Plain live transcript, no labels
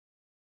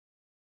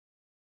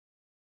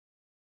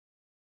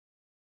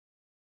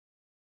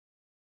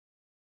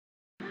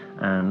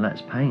and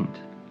let's paint.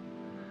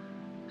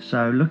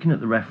 So looking at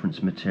the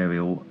reference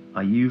material,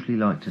 I usually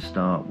like to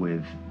start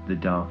with the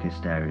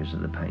darkest areas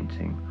of the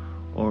painting,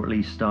 or at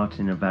least start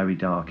in a very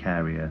dark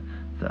area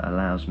that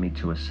allows me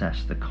to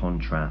assess the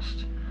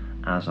contrast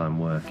as I'm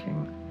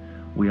working.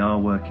 We are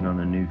working on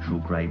a neutral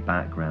grey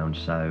background,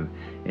 so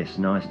it's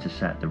nice to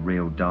set the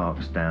real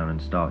darks down and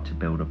start to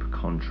build up a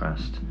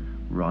contrast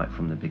right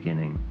from the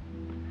beginning.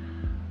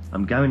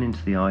 I'm going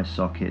into the eye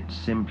socket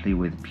simply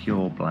with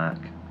pure black,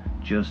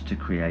 just to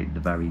create the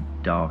very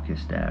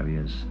darkest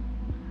areas.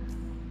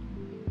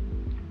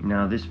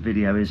 Now this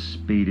video is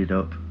speeded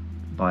up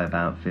by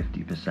about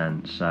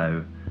 50%,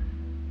 so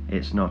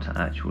it's not at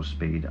actual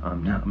speed.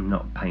 I'm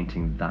not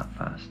painting that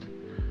fast.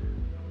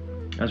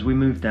 As we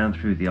move down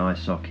through the eye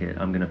socket,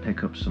 I'm going to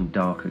pick up some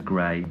darker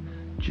grey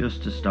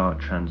just to start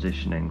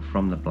transitioning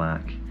from the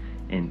black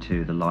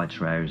into the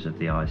lighter areas of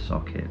the eye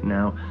socket.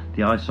 Now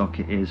the eye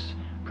socket is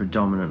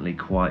predominantly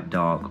quite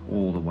dark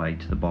all the way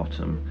to the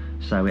bottom,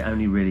 so it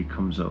only really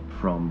comes up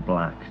from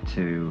black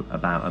to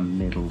about a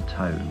middle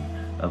tone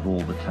of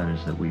all the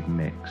tones that we've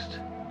mixed.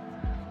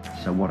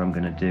 So what I'm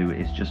going to do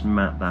is just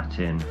map that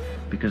in,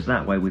 because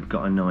that way we've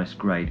got a nice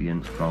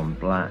gradient from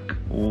black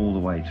all the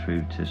way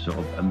through to sort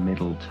of a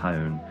middle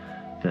tone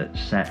that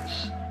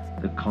sets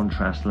the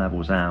contrast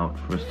levels out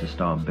for us to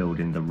start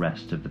building the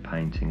rest of the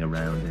painting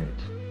around it.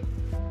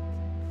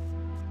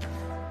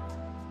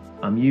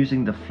 I'm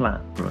using the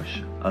flat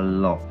brush a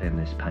lot in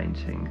this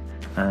painting,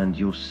 and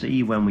you'll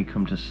see when we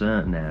come to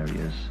certain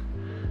areas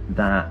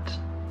that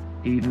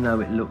even though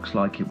it looks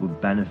like it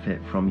would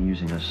benefit from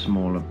using a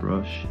smaller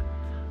brush,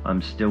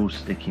 I'm still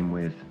sticking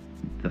with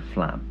the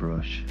flat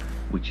brush,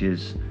 which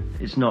is,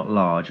 it's not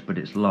large, but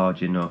it's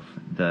large enough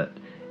that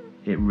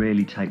it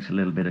really takes a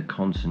little bit of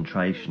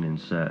concentration in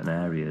certain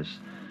areas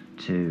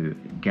to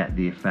get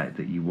the effect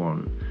that you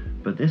want.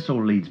 But this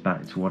all leads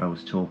back to what I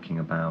was talking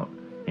about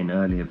in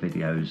earlier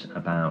videos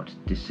about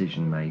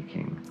decision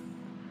making.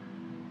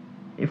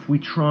 If we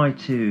try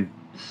to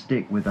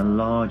stick with a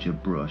larger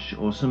brush,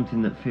 or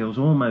something that feels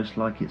almost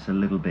like it's a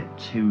little bit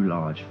too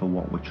large for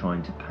what we're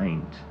trying to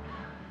paint,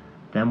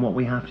 then what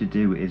we have to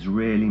do is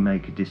really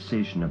make a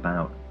decision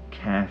about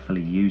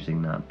carefully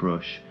using that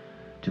brush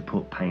to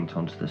put paint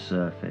onto the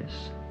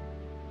surface.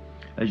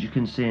 As you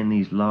can see in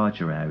these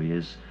larger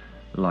areas,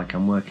 like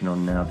I'm working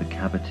on now the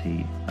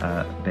cavity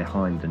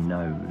behind the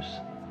nose,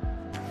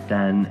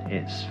 then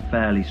it's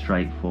fairly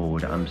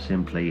straightforward. I'm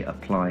simply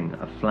applying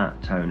a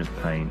flat tone of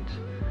paint,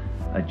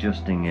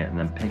 adjusting it, and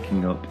then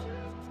picking up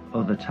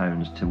other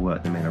tones to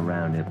work them in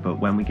around it. But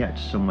when we get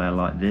to somewhere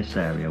like this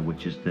area,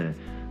 which is the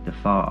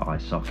far eye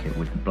socket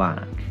with the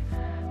black,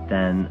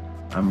 then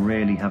I'm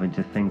really having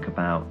to think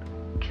about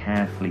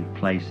carefully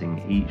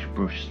placing each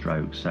brush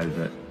stroke so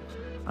that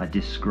I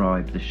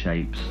describe the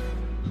shapes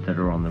that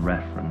are on the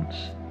reference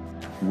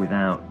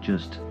without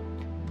just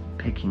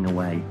picking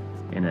away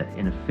in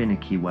a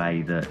finicky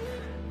way that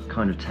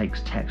kind of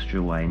takes texture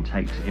away and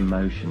takes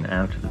emotion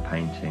out of the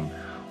painting.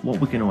 What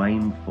we're going to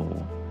aim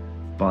for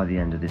by the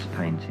end of this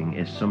painting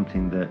is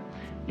something that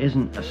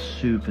isn't a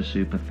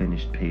super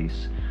finished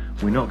piece.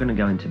 We're not going to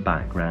go into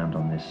background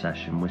on this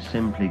session, we're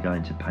simply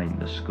going to paint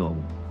the skull.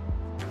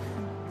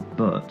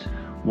 But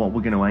what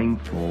we're going to aim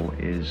for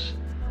is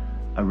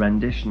a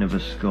rendition of a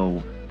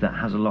skull that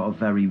has a lot of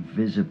very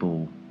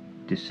visible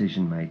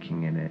decision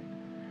making in it.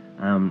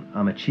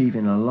 I'm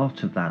achieving a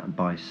lot of that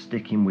by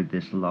sticking with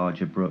this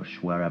larger brush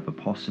wherever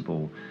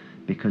possible,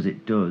 because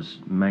it does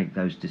make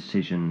those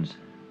decisions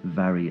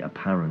very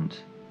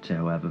apparent to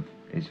whoever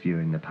is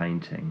viewing the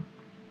painting.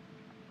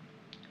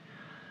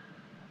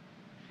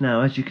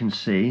 Now, as you can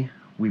see,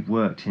 we've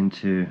worked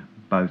into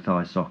both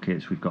eye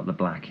sockets. We've got the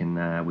black in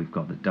there, we've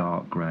got the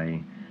dark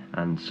grey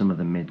and some of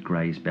the mid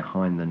greys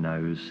behind the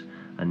nose,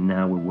 and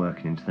now we're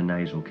working into the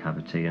nasal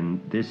cavity.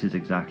 And this is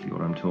exactly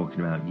what I'm talking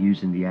about,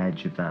 using the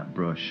edge of that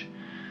brush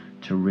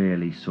to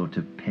really sort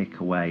of pick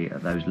away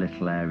at those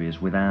little areas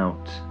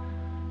without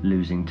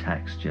losing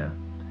texture.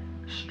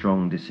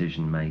 Strong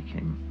decision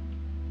making.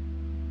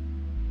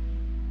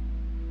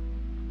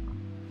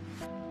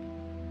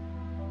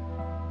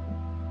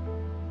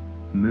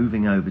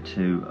 Moving over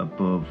to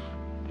above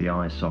the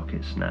eye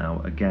sockets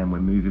now, again we're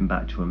moving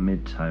back to a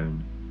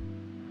mid-tone,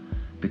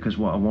 because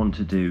what I want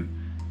to do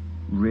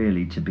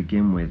really to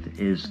begin with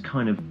is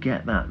kind of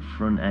get that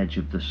front edge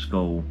of the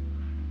skull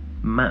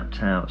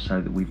mapped out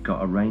so that we've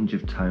got a range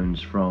of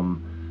tones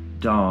from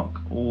dark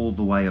all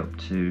the way up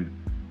to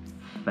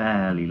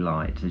fairly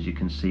light. As you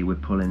can see, we're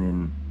pulling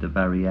in the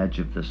very edge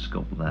of the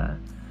skull there,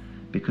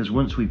 because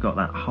once we've got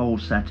that whole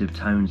set of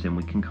tones in,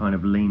 we can kind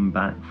of lean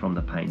back from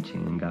the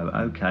painting and go,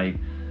 okay,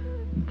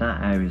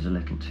 that area's a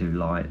little too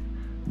light,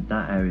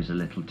 that area's a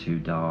little too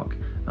dark,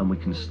 and we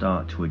can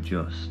start to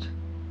adjust.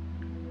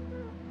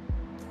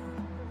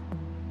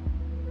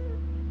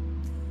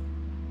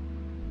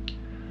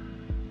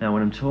 Now,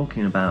 when I'm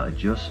talking about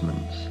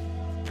adjustments,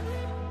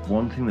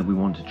 one thing that we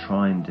want to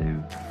try and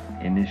do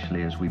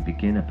initially as we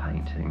begin a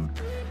painting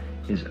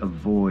is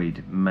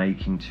avoid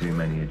making too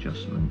many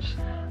adjustments.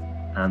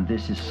 and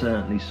this is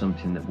certainly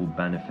something that will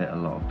benefit a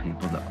lot of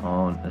people that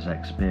aren't as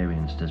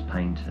experienced as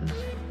painters.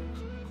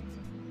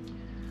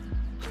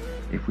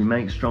 If we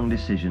make strong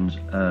decisions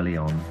early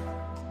on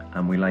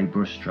and we lay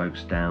brush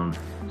strokes down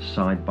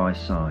side by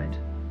side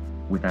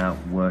without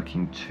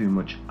working too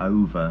much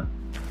over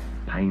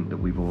paint that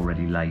we've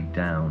already laid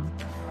down,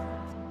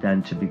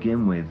 then to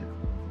begin with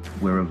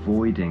we're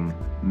avoiding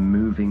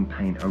moving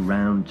paint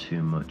around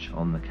too much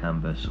on the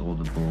canvas or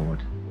the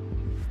board.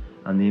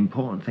 And the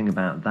important thing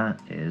about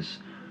that is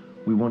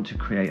we want to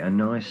create a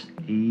nice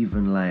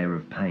even layer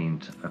of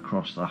paint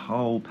across the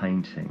whole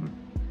painting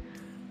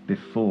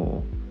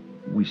before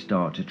we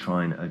start to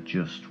try and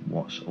adjust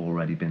what's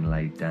already been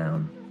laid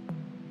down.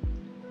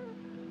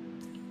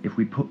 If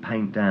we put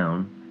paint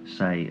down,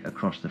 say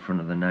across the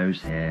front of the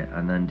nose here,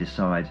 and then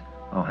decide,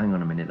 oh hang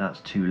on a minute,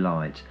 that's too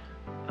light,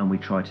 and we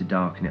try to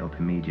darken it up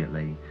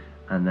immediately,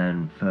 and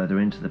then further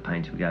into the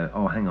painting we go,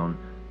 oh hang on,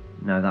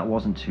 no, that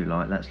wasn't too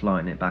light, let's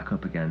lighten it back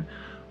up again.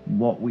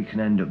 What we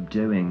can end up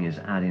doing is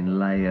adding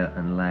layer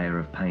and layer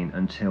of paint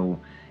until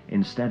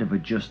instead of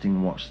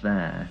adjusting what's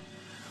there,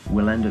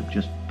 we'll end up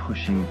just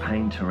pushing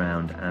paint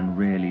around and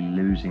really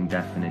losing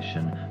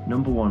definition.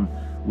 Number one,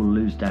 we'll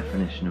lose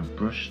definition of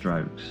brush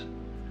strokes,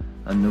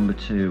 and number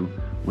two,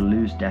 we'll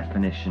lose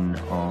definition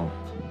of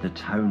the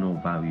tonal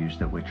values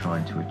that we're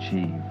trying to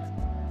achieve.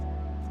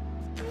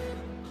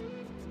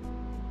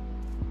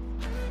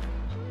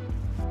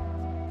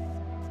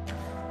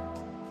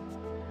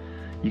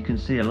 You can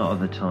see a lot of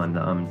the time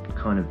that I'm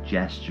kind of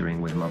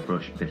gesturing with my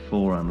brush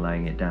before I'm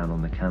laying it down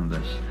on the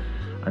canvas,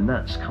 and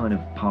that's kind of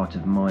part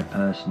of my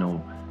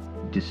personal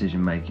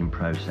decision making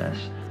process.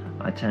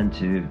 I tend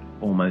to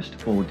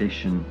almost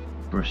audition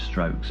brush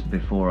strokes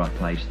before I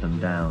place them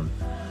down,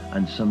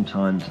 and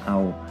sometimes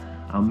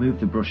I'll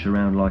move the brush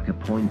around like a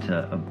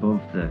pointer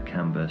above the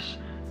canvas,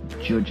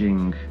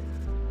 judging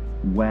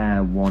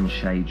where one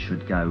shade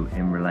should go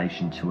in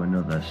relation to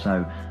another.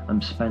 So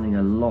I'm spending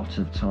a lot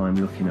of time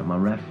looking at my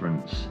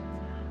reference,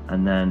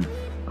 and then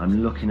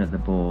I'm looking at the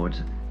board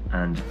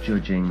and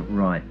judging,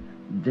 right,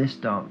 this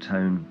dark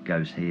tone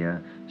goes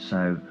here,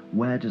 so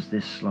where does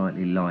this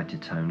slightly lighter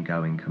tone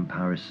go in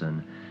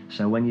comparison?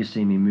 So when you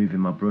see me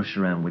moving my brush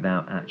around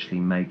without actually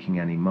making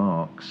any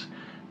marks,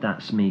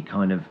 that's me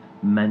kind of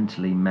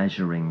mentally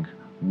measuring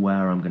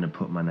where I'm going to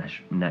put my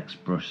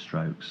next brush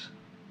strokes.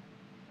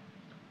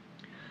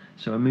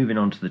 So we're moving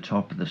on to the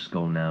top of the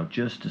skull now,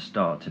 just to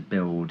start to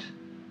build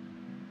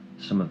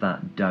some of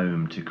that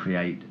dome to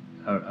create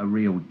a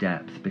real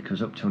depth,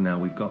 because up till now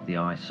we've got the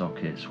eye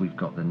sockets, we've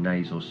got the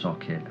nasal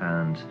socket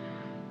and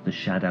the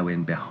shadow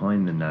in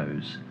behind the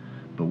nose,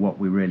 but what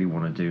we really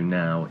want to do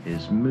now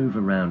is move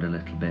around a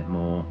little bit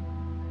more,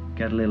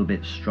 get a little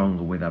bit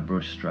stronger with our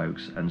brush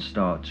strokes, and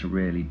start to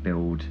really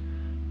build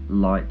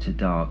light to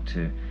dark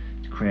to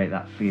create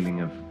that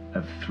feeling of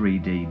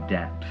 3D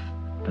depth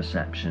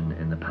perception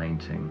in the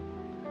painting.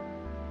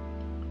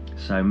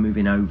 So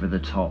moving over the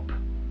top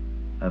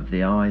of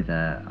the eye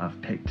there,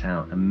 I've picked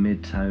out a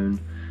mid-tone,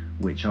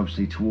 which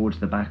obviously towards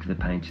the back of the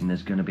painting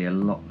there's going to be a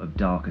lot of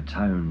darker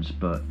tones,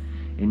 but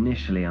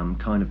initially I'm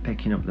kind of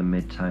picking up the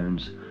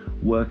mid-tones,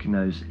 working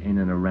those in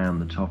and around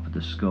the top of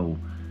the skull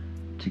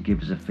to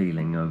give us a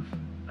feeling of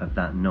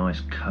that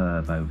nice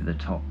curve over the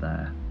top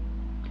there.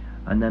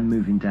 And then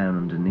moving down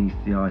underneath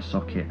the eye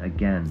socket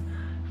again,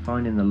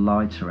 finding the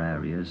lighter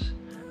areas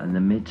and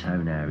the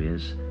mid-tone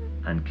areas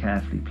and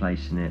carefully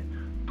placing it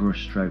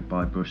brush stroke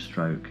by brush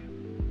stroke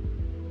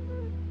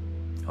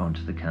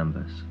onto the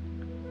canvas.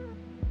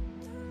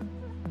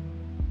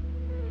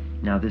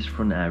 Now this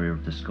front area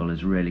of the skull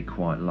is really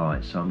quite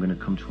light, so I'm going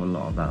to come to a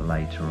lot of that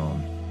later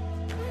on.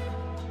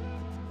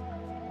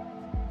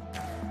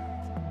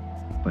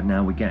 But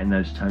now we're getting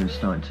those tones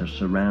starting to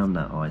surround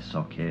that eye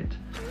socket,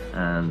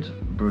 and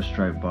brush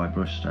stroke by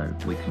brush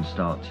stroke we can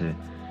start to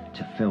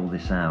fill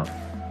this out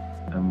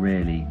and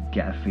really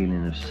get a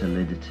feeling of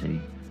solidity,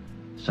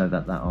 so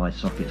that that eye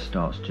socket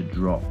starts to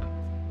drop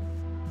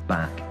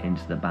back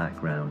into the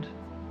background.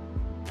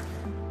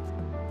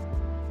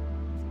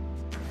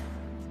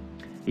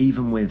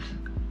 Even with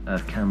a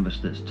canvas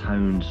that's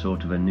toned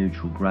sort of a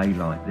neutral grey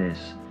like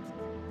this,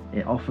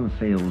 it often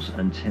feels,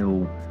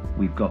 until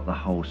we've got the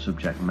whole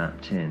subject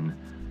mapped in,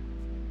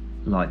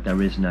 like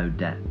there is no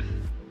depth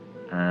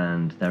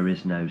and there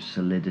is no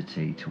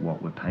solidity to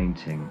what we're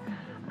painting.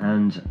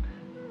 And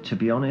to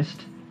be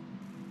honest,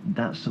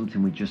 that's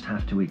something we just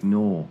have to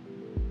ignore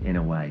in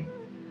a way,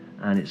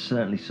 and it's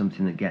certainly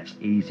something that gets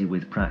easy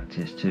with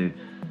practice, to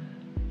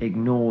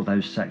ignore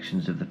those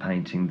sections of the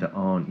painting that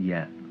aren't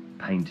yet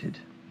painted.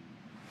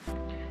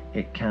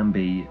 It can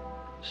be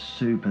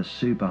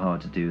super hard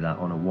to do that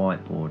on a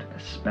whiteboard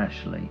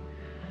especially,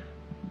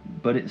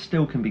 but it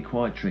still can be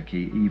quite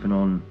tricky even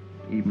on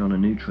a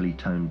neutrally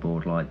toned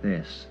board like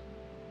this.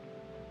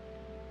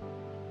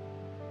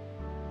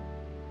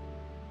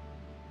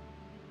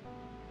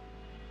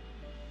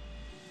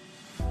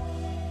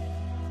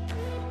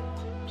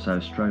 So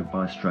stroke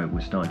by stroke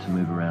we're starting to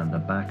move around the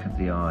back of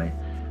the eye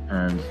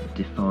and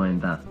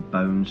define that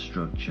bone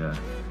structure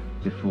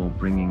before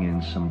bringing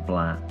in some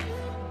black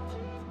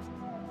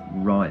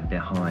right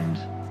behind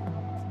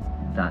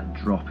that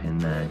drop in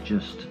there.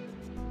 Just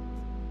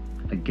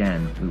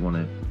again, we want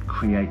to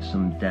create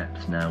some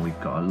depth now. We've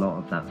got a lot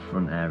of that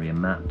front area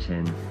mapped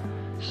in,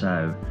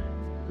 so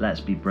let's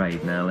be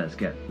brave now. Let's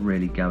get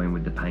really going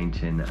with the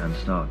painting and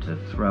start to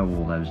throw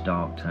all those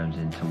dark tones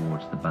in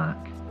towards the back.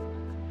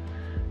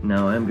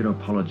 Now I am going to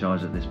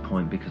apologise at this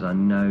point because I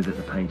know that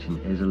the painting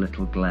is a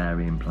little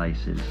glary in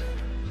places,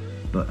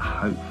 but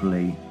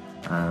hopefully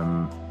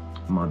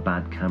my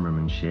bad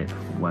cameramanship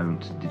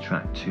won't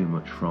detract too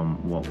much from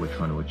what we're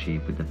trying to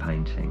achieve with the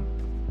painting.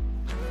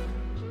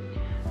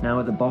 Now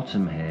at the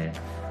bottom here,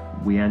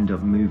 we end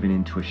up moving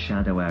into a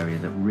shadow area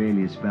that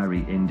really is very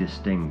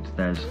indistinct.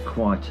 There's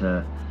quite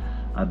a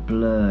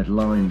blurred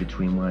line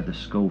between where the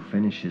skull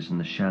finishes and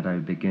the shadow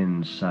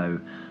begins, so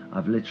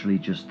I've literally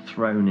just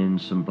thrown in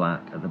some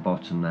black at the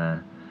bottom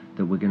there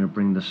that we're going to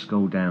bring the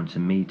skull down to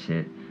meet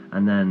it,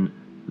 and then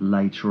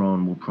later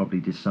on we'll probably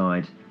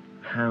decide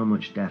how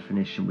much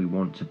definition we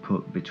want to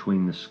put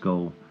between the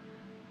skull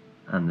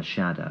and the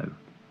shadow.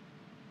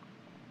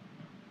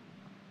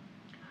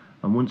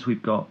 And once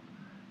we've got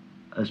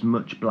as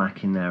much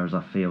black in there as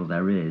I feel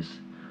there is,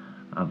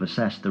 I've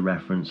assessed the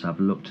reference, I've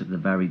looked at the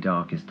very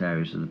darkest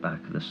areas of the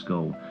back of the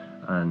skull,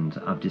 and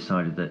I've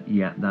decided that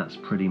yeah, that's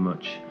pretty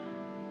much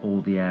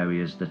all the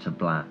areas that are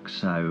black.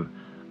 So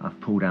I've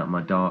pulled out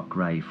my dark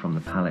grey from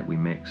the palette we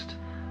mixed,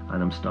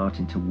 and I'm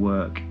starting to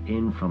work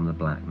in from the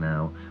black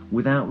now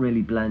without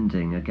really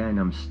blending. Again,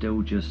 I'm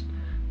still just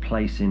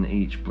placing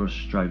each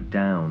brush stroke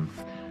down.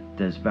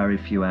 There's very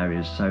few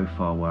areas so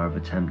far where I've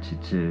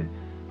attempted to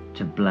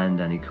blend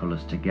any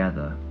colours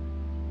together.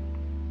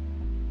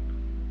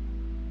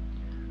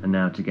 And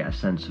now to get a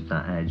sense of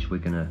that edge, we're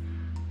going to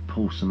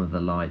pull some of the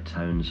light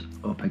tones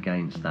up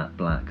against that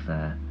black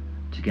there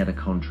to get a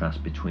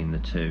contrast between the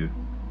two,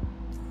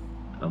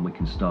 and we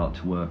can start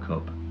to work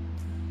up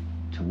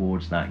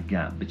towards that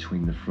gap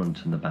between the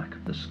front and the back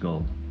of the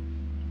skull.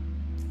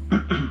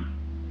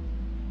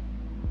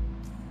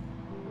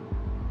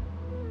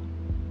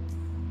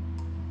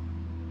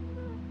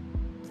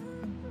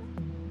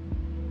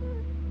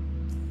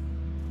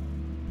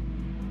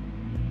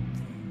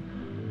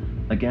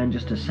 Again,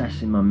 just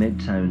assessing my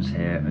midtones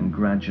here and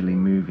gradually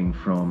moving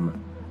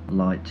from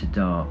light to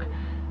dark.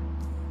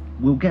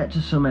 We'll get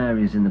to some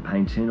areas in the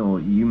painting, or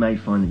you may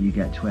find that you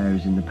get to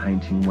areas in the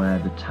painting where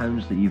the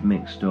tones that you've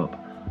mixed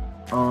up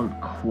aren't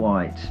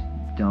quite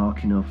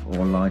dark enough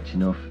or light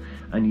enough,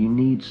 and you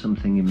need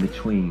something in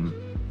between.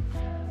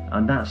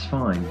 And that's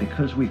fine,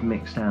 because we've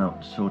mixed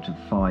out sort of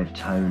 5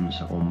 tones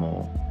or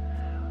more.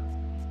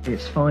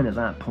 It's fine at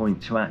that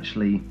point to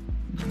actually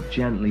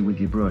gently with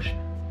your brush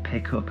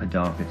pick up a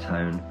darker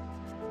tone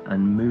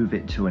and move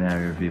it to an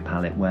area of your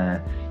palette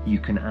where you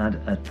can add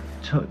a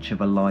touch of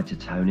a lighter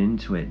tone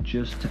into it,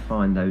 just to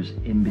find those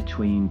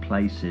in-between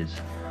places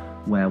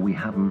where we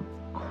haven't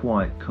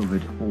quite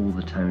covered all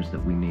the tones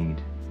that we need.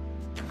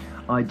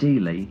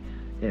 Ideally,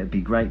 it'd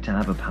be great to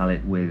have a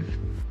palette with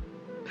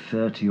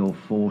 30 or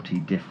 40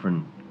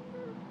 different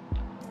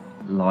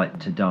light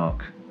to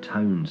dark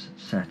tones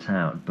set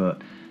out,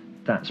 but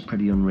that's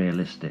pretty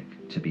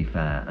unrealistic, to be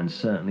fair, and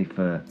certainly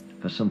for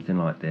something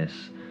like this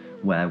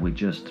where we're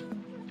just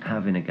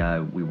having a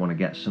go, we want to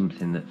get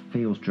something that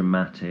feels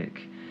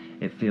dramatic.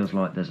 It feels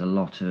like there's a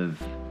lot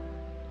of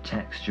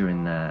texture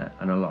in there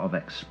and a lot of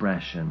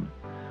expression.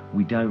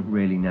 We don't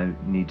really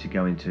need to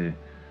go into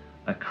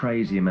a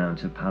crazy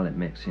amount of palette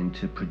mixing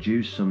to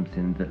produce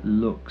something that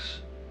looks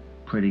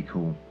pretty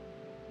cool.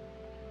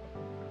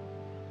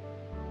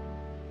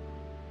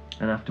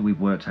 And after we've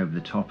worked over the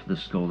top of the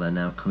skull, they're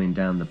now coming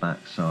down the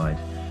back side,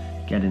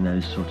 getting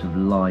those sort of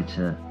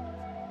lighter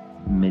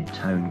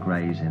mid-tone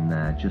greys in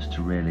there just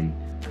to really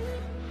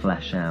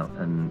flesh out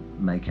and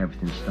make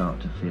everything start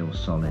to feel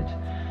solid.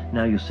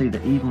 Now you'll see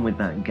that even with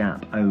that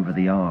gap over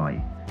the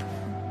eye,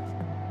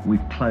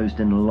 we've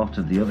closed in a lot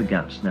of the other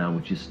gaps now,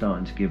 which is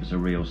starting to give us a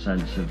real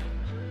sense of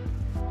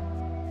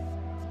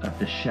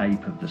the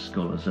shape of the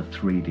skull as a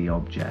 3D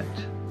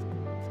object.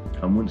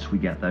 And once we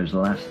get those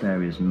last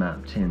areas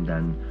mapped in,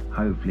 then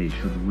hopefully it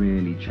should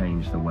really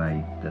change the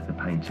way that the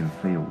painting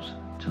feels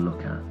to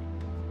look at.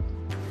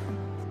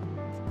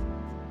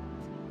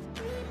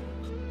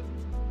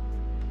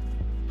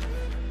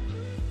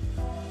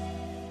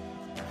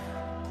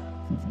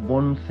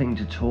 One thing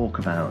to talk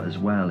about as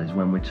well is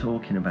when we're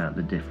talking about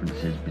the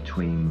differences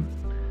between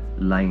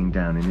laying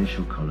down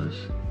initial colours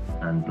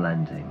and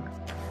blending.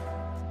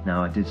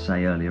 Now I did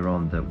say earlier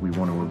on that we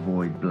want to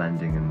avoid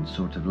blending and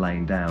sort of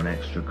laying down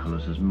extra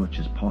colours as much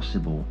as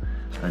possible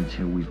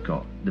until we've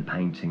got the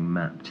painting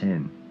mapped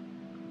in.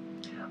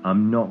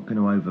 I'm not going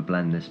to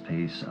overblend this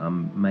piece.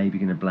 I'm maybe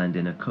going to blend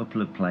in a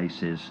couple of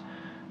places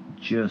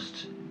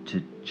just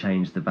to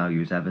change the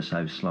values ever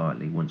so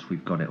slightly once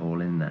we've got it all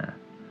in there.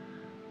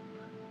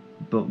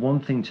 But one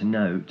thing to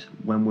note,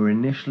 when we're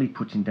initially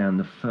putting down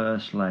the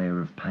first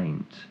layer of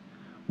paint,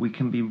 we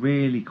can be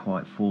really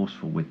quite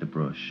forceful with the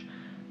brush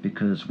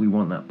because we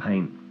want that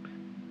paint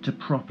to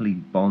properly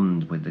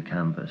bond with the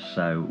canvas.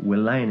 So we're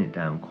laying it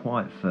down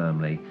quite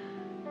firmly,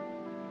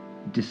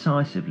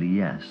 Decisively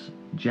yes,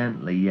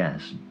 gently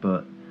yes,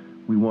 but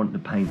we want the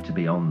paint to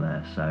be on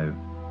there. So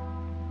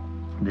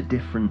the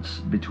difference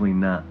between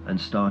that and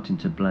starting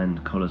to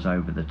blend colours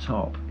over the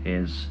top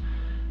is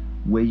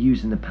we're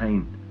using the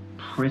paint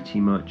pretty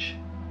much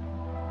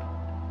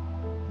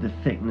the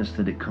thickness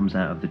that it comes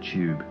out of the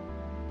tube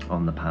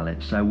on the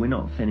palette, so we're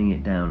not thinning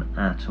it down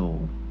at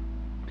all.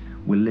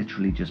 We're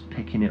literally just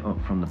picking it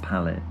up from the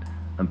palette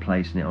and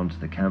placing it onto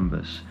the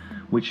canvas,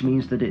 which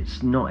means that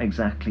it's not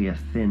exactly a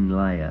thin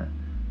layer.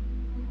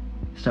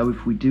 So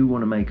if we do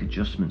want to make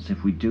adjustments,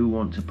 if we do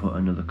want to put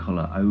another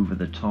colour over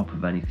the top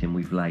of anything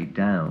we've laid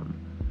down,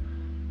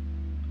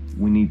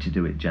 we need to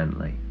do it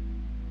gently.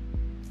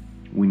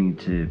 We need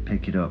to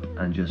pick it up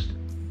and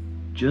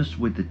just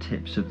with the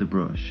tips of the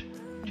brush,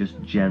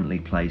 just gently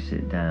place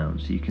it down.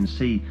 So you can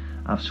see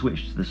I've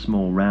switched to the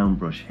small round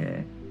brush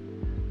here,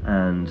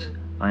 and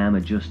I am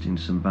adjusting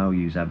some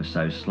values ever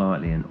so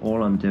slightly, and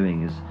all I'm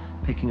doing is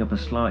picking up a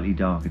slightly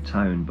darker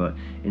tone, but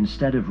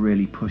instead of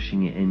really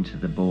pushing it into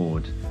the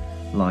board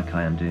like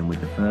I am doing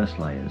with the first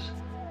layers,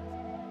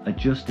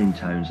 adjusting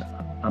tones,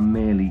 I'm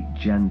merely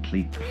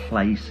gently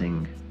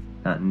placing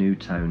that new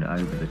tone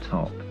over the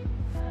top.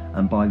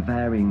 And by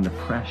varying the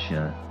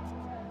pressure,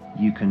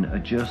 you can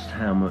adjust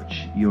how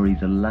much you're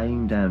either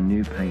laying down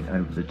new paint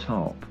over the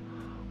top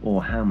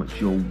or how much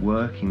you're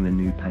working the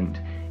new paint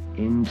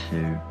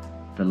into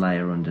the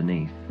layer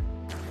underneath.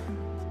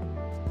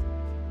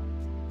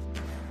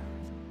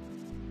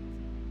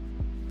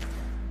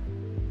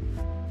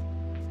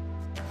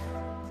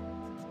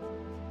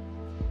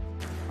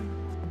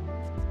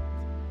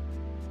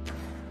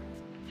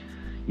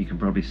 You can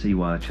probably see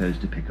why I chose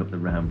to pick up the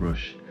round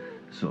brush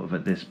sort of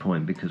at this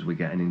point, because we're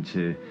getting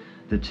into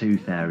the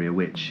tooth area,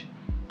 which,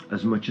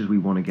 as much as we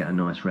want to get a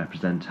nice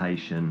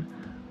representation,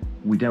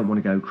 we don't want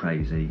to go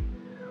crazy.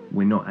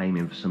 We're not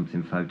aiming for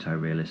something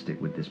photorealistic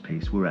with this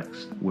piece.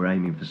 We're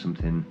aiming for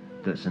something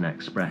that's an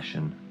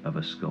expression of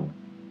a skull.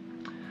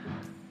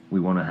 We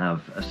want to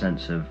have a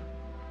sense of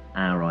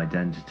our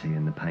identity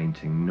in the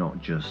painting, not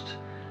just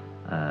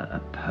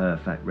a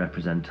perfect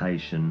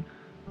representation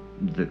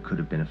that could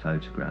have been a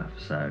photograph.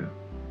 So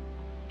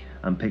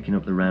I'm picking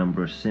up the round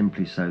brush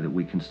simply so that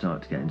we can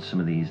start to get into some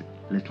of these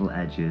little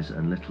edges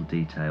and little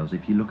details.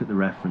 If you look at the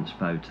reference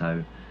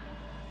photo,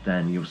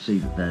 then you'll see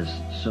that there's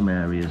some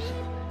areas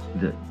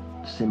that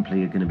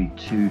simply are going to be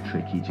too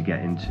tricky to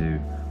get into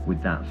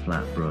with that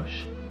flat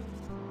brush.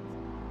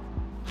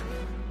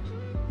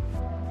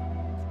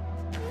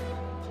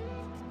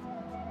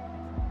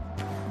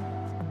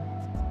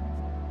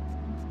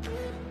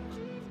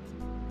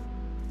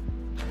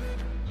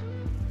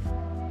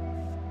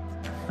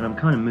 And I'm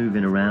kind of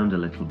moving around a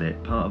little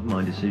bit. Part of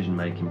my decision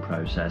making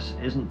process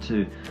isn't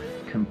to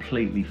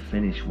completely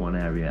finish one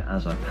area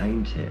as I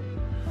paint it,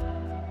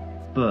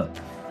 but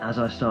as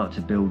I start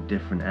to build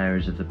different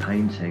areas of the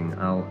painting,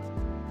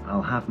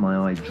 I'll have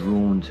my eye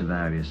drawn to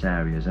various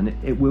areas, and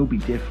it will be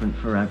different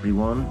for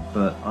everyone,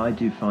 but I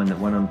do find that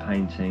when I'm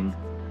painting,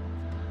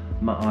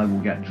 my eye will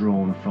get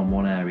drawn from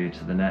one area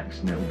to the next,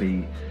 and it'll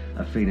be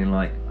a feeling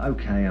like,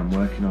 okay, I'm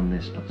working on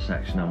this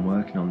section, I'm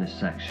working on this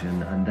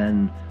section, and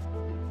then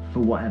for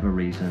whatever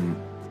reason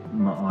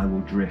my eye will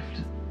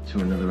drift to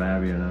another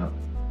area, and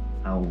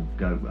I'll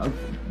go, oh,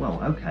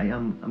 well, okay,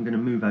 I'm going to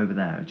move over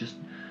there. Just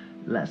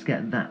let's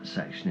get that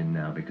section in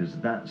now, because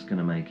that's going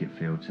to make it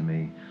feel to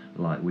me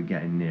like we're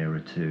getting nearer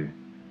to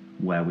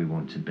where we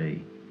want to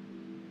be.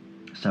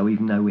 So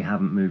even though we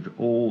haven't moved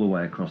all the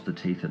way across the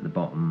teeth at the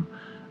bottom,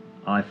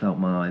 I felt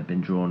my eye had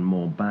been drawn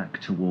more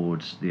back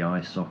towards the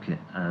eye socket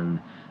and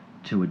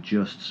to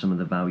adjust some of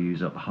the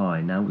values up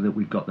high. Now that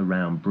we've got the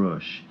round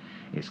brush,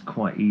 it's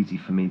quite easy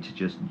for me to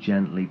just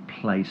gently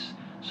place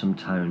some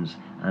tones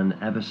and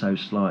ever so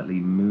slightly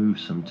move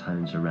some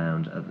tones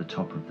around at the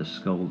top of the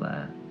skull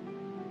there.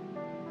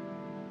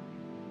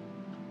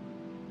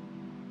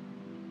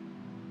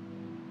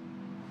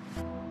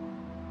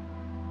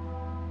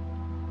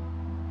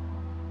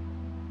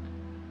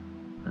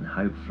 And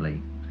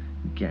hopefully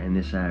getting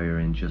this area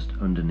in just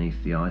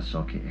underneath the eye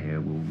socket here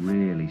will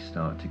really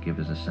start to give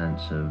us a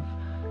sense of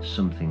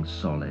something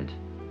solid.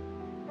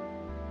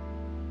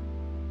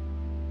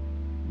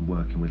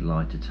 Working with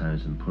lighter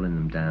tones and pulling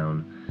them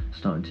down,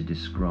 starting to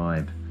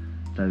describe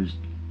those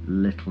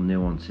little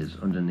nuances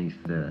underneath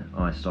the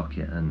eye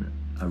socket and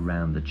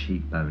around the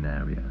cheekbone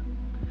area,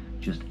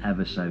 just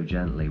ever so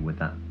gently with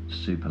that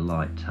super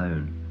light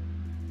tone,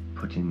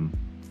 putting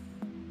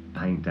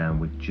paint down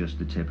with just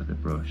the tip of the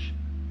brush.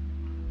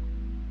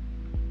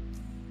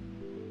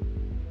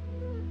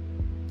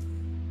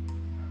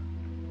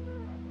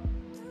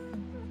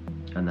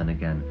 And then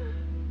again,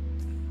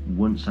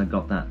 once I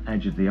got that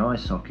edge of the eye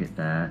socket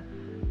there,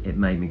 it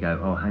made me go,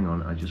 oh hang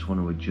on, I just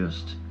want to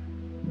adjust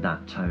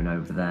that tone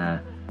over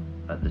there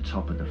at the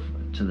top of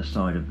to the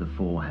side of the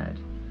forehead,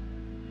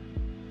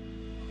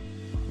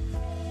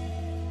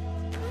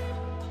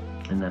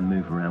 and then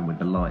move around with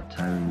the light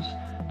tones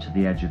to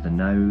the edge of the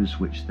nose,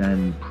 which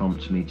then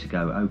prompts me to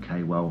go,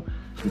 okay, well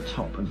the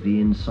top of the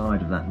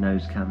inside of that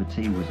nose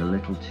cavity was a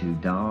little too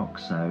dark,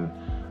 so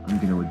I'm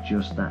going to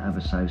adjust that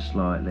ever so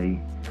slightly.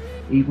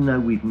 Even though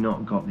we've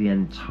not got the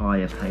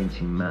entire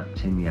painting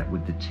mapped in yet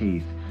with the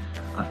teeth,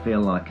 I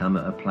feel like I'm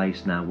at a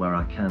place now where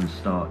I can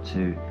start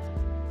to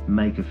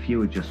make a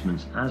few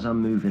adjustments as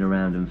I'm moving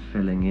around and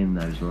filling in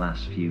those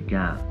last few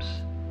gaps.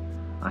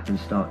 I can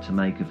start to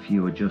make a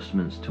few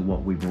adjustments to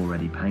what we've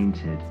already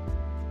painted.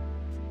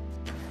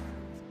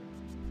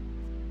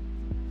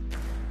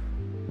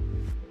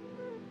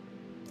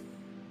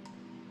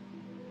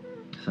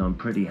 So I'm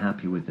pretty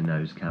happy with the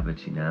nose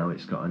cavity now.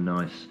 It's got a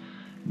nice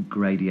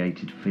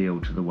gradiated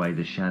feel to the way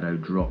the shadow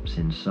drops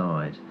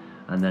inside,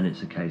 and then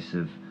it's a case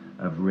of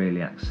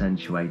really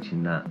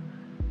accentuating that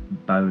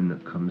bone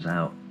that comes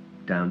out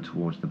down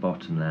towards the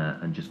bottom there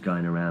and just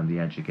going around the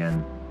edge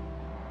again.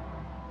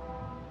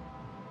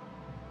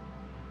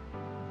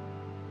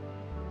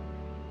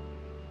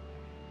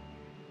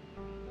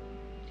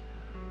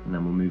 And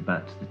then we'll move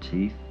back to the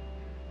teeth.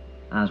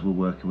 As we're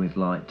working with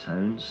light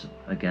tones,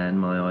 again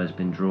my eye's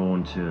been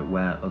drawn to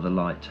where other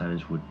light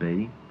tones would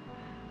be,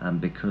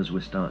 and because we're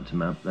starting to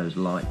map those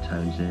light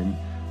tones in,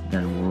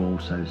 then we're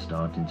also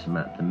starting to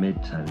map the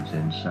mid tones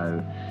in.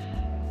 So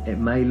it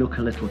may look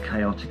a little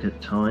chaotic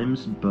at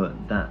times, but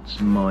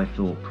that's my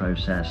thought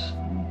process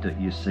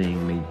that you're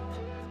seeing me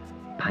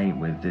paint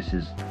with. This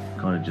is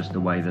kind of just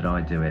the way that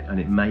I do it, and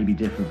it may be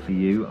different for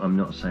you. I'm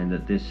not saying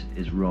that this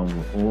is wrong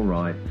or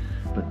right,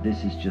 but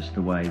this is just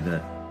the way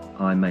that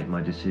I make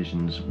my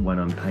decisions when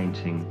I'm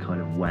painting kind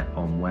of wet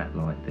on wet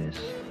like this.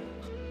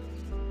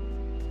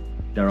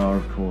 There are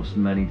of course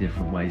many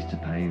different ways to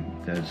paint.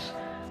 There's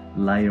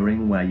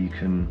layering, where you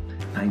can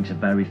paint a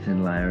very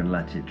thin layer and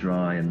let it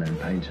dry and then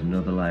paint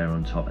another layer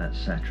on top,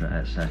 etc,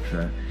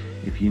 etc.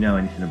 If you know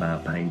anything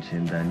about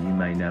painting, then you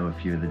may know a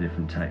few of the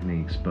different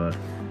techniques, but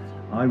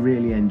I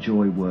really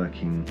enjoy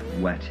working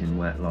wet in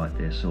wet like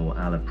this, or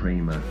alla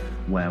prima,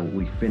 where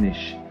we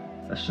finish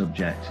a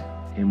subject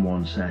in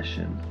one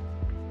session,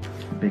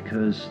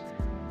 because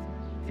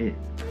it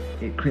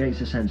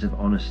creates a sense of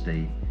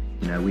honesty.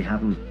 You know, we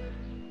haven't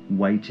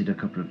waited a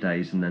couple of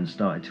days and then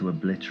started to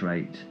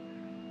obliterate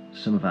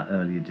some of our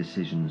earlier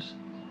decisions.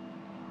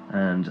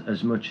 And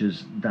as much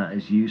as that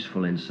is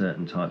useful in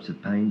certain types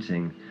of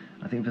painting,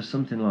 I think for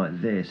something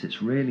like this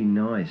it's really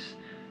nice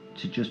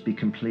to just be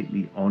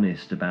completely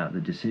honest about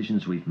the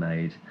decisions we've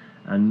made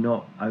and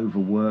not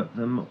overwork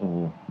them,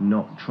 or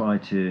not try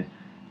to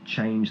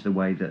change the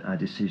way that our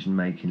decision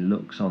making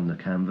looks on the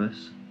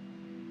canvas.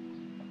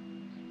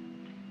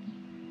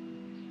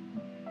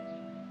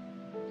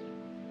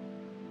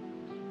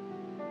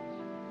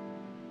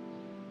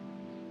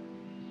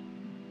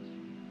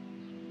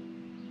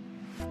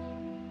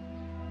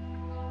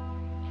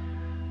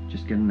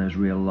 Just getting those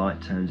real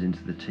light tones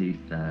into the teeth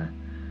there.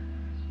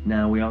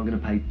 Now we aren't going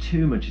to pay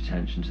too much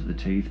attention to the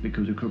teeth,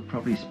 because we could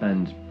probably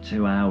spend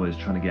 2 hours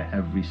trying to get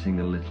every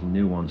single little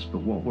nuance, but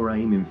what we're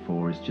aiming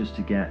for is just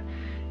to get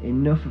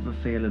enough of a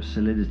feel of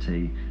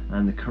solidity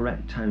and the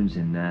correct tones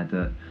in there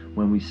that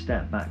when we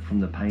step back from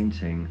the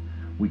painting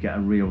we get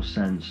a real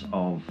sense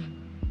of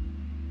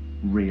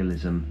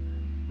realism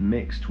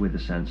mixed with a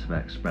sense of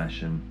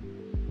expression.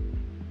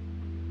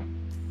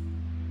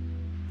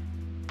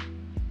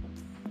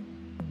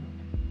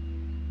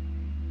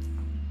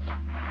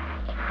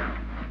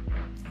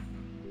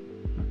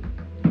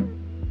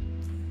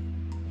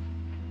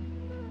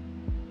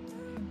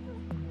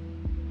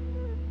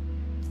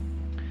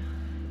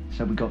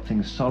 So we've got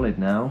things solid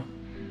now,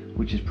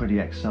 which is pretty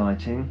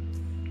exciting,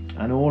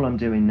 and all I'm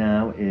doing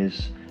now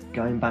is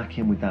going back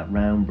in with that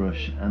round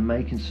brush and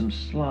making some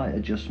slight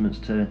adjustments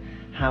to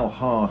how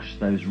harsh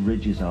those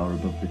ridges are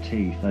above the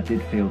teeth. I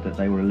did feel that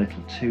they were a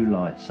little too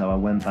light, so I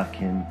went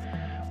back in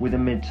with a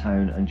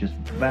mid-tone and just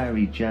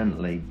very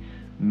gently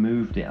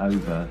moved it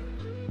over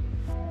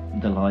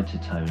the lighter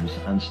tones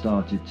and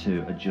started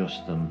to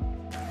adjust them.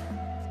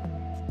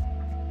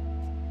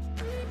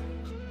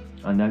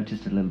 I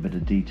noticed a little bit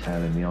of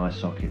detail in the eye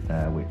socket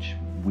there, which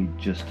we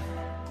just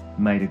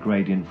made a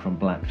gradient from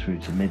black through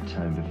to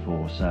mid-tone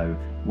before, so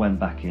went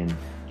back in,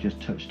 just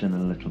touched in a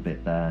little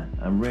bit there,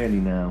 and really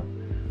now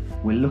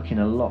we're looking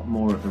a lot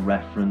more at the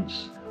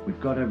reference. We've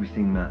got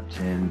everything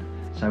mapped in,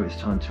 so it's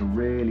time to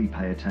really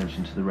pay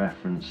attention to the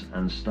reference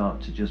and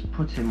start to just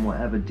put in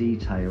whatever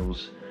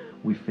details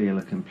we feel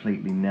are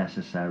completely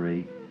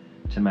necessary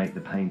to make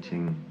the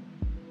painting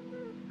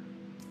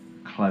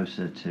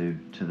closer to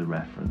the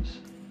reference.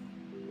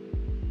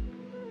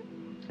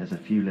 There's a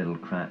few little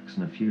cracks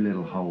and a few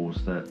little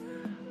holes that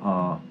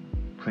are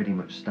pretty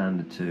much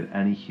standard to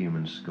any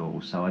human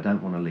skull, so I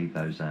don't want to leave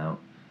those out.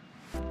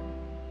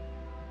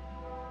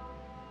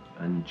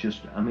 And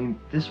just, I mean,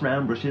 this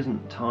round brush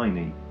isn't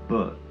tiny,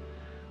 but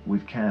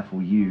with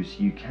careful use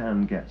you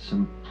can get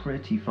some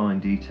pretty fine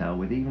detail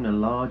with even a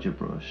larger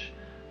brush.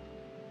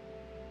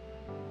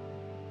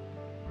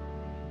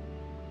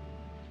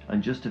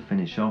 And just to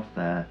finish off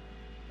there,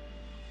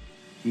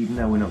 even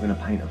though we're not going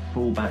to paint a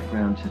full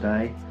background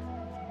today,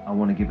 I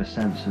want to give a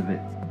sense of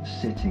it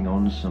sitting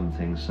on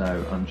something,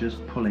 so I'm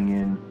just pulling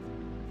in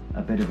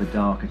a bit of a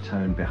darker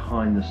tone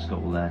behind the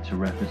skull there to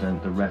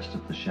represent the rest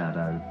of the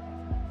shadow.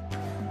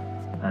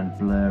 and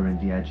blurring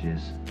the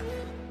edges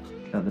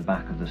at the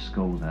back of the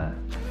skull there.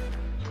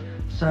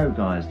 So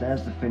guys,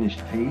 there's the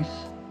finished piece.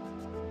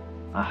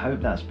 I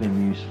hope that's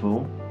been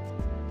useful.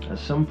 At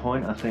some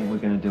point I think we're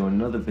going to do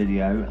another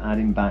video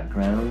adding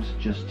background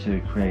just to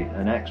create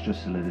an extra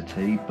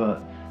solidity,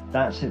 but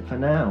that's it for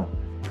now.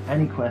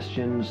 Any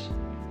questions,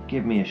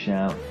 give me a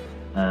shout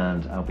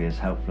and I'll be as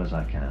helpful as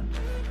I can.